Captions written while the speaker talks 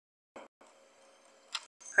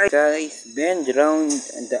Hi guys, Ben Round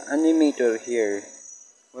and the animator here.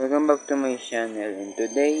 Welcome back to my channel, and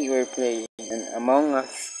today we're playing an Among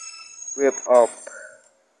Us rip-off.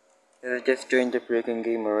 I just joined the freaking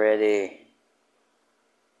game already.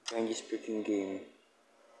 Join this freaking game.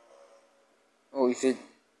 Oh, is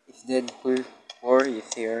Deadpool 4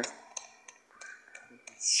 is here?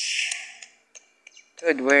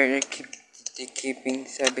 Dude, where they keeping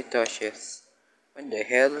sabotages? What the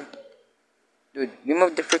hell? Dude,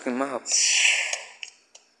 remove the freaking map. Is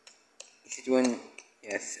it one?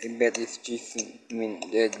 Yes, I bet it's Jason.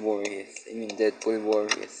 Deadpool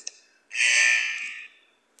Warriors.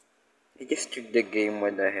 I just took the game,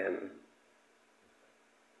 what the hell?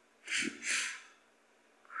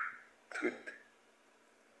 Good.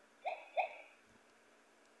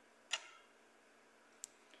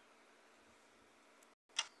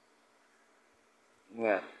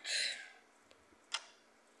 What?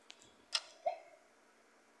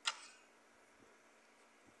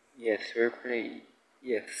 Yes, we're playing.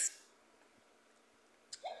 Yes.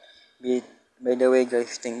 By the way,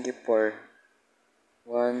 guys, thank you for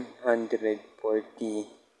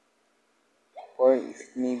 144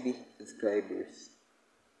 maybe subscribers.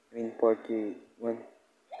 41,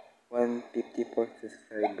 154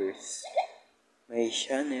 subscribers. My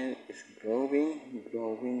channel is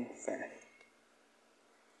growing fast.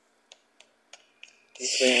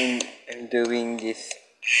 This way I'm doing this.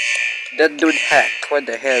 That dude hack, what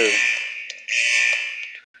the hell?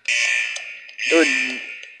 Dude,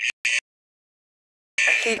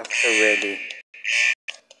 I hate hacks already.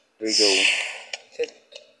 There we go.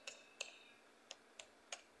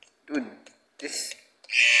 Dude, this...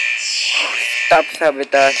 Stop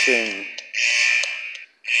sabotaging.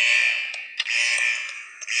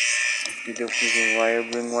 You don't freaking wire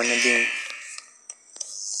bring wannabe.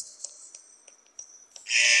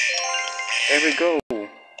 There we go.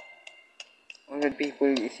 All the people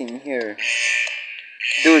is in here.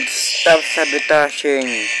 Dude, stop sabotaging.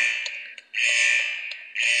 This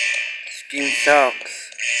game sucks.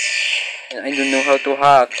 And I don't know how to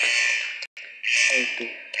hack.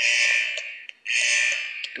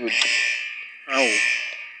 Dude, how?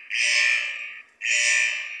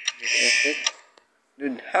 Is it?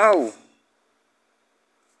 Dude, how?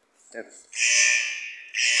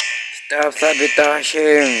 Stop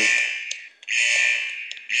sabotaging.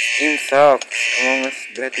 This game sucks. Among Us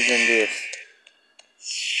better than this.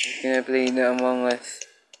 I'm gonna play the Among Us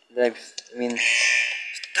lives.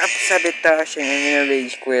 Stop sabotaging. I'm gonna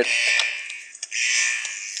rage quit.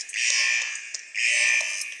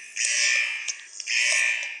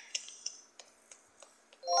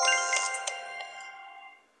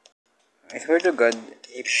 I swear to God,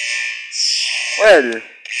 well,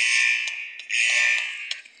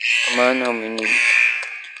 come on, how many? We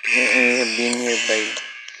have been here by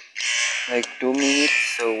like 2 minutes,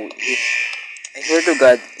 so I swear to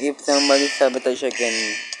God, if somebody sabotage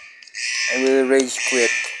again, I will rage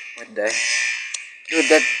quit. What the? Dude,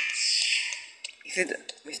 that... Is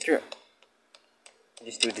it Mr.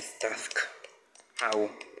 Just do this task. How?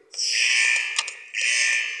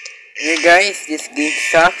 Hey guys, this game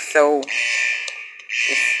sucks, so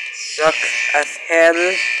it sucks as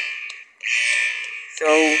hell. So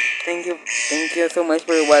thank you so much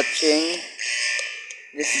for watching.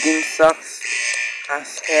 This game sucks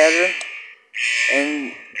as hell,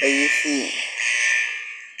 and I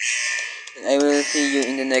will see you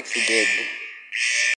in the next video.